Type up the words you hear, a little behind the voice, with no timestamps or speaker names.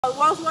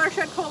WWALS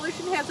Watershed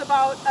Coalition has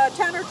about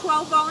 10 or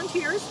 12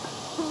 volunteers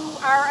who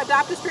are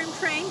Adopt-A-Stream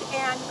trained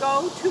and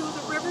go to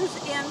the rivers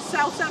in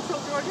south central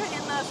Georgia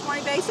in the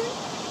Swanee Basin,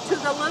 to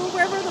the Little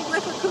River, the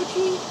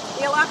Withlacoochee,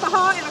 the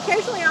Alapaha, and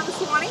occasionally on the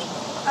Swanee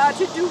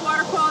to do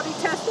water quality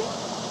testing.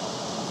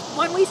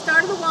 When we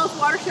started the WWALS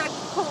Watershed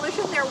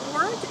Coalition, there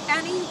weren't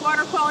any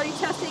water quality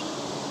testing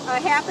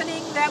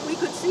happening that we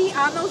could see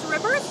on those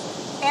rivers,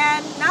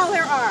 and now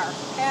there are.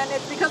 And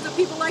it's because of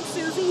people like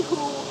Susie who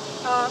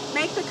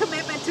make the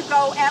commitment to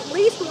go at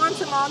least once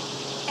a month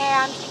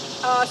and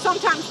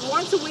sometimes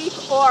once a week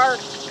or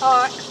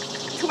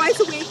twice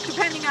a week,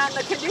 depending on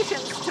the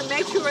conditions, to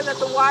make sure that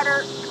the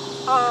water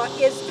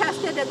is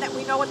tested and that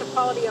we know what the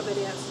quality of it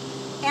is.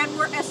 And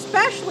we're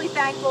especially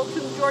thankful to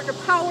Georgia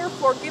Power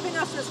for giving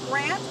us this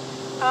grant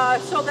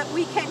so that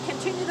we can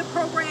continue the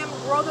program,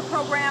 grow the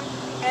program,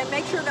 and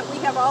make sure that we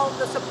have all of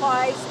the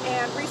supplies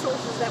and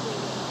resources that we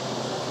need.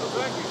 Well,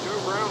 thank you,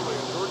 Joe Brownlee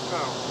and Georgia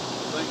Power.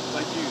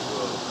 Thank you.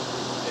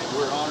 And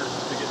we're honored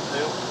to get the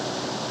help.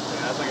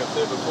 And I think I've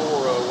said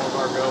before, one of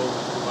our goals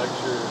is to make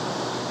sure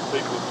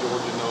people of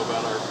Georgia know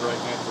about our great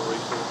natural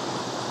resources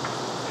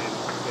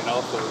and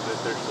also that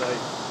they're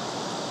safe.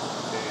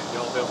 And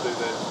y'all help do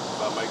that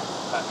by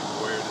making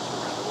awareness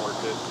around the water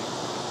testing.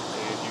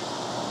 And you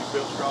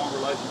build strong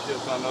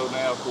relationships, I know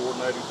now,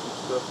 coordinating some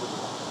stuff with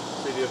the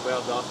city of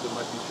Valdosta,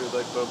 making sure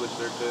they publish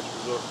their test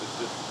results.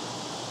 It's just,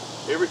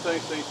 everything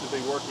seems to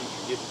be working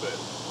and getting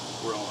better.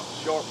 We're on a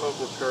sharp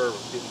upward curve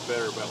of getting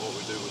better about what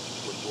we do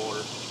with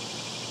water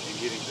and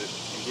getting to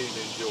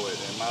enjoy it.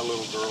 And my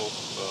little girl,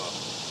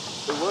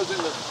 who was in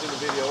the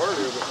video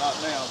earlier, but not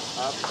now,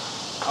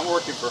 I'm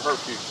working for her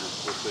future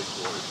with these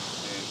waters,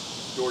 and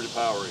Georgia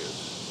Power is.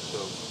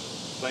 So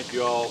thank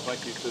you all.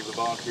 Thank you to the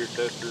volunteer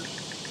testers.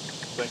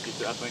 Thank you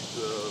to, I think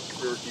the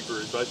Riverkeeper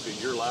is basically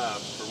your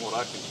lives, from what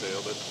I can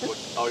tell. That's what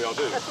all y'all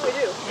do. That's what we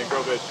do. And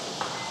grow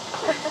vegetables.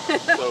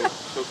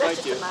 So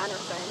thank you. That's just a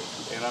minor thing.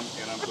 And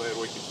I'm glad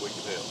we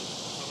could help.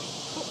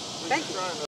 Thank you.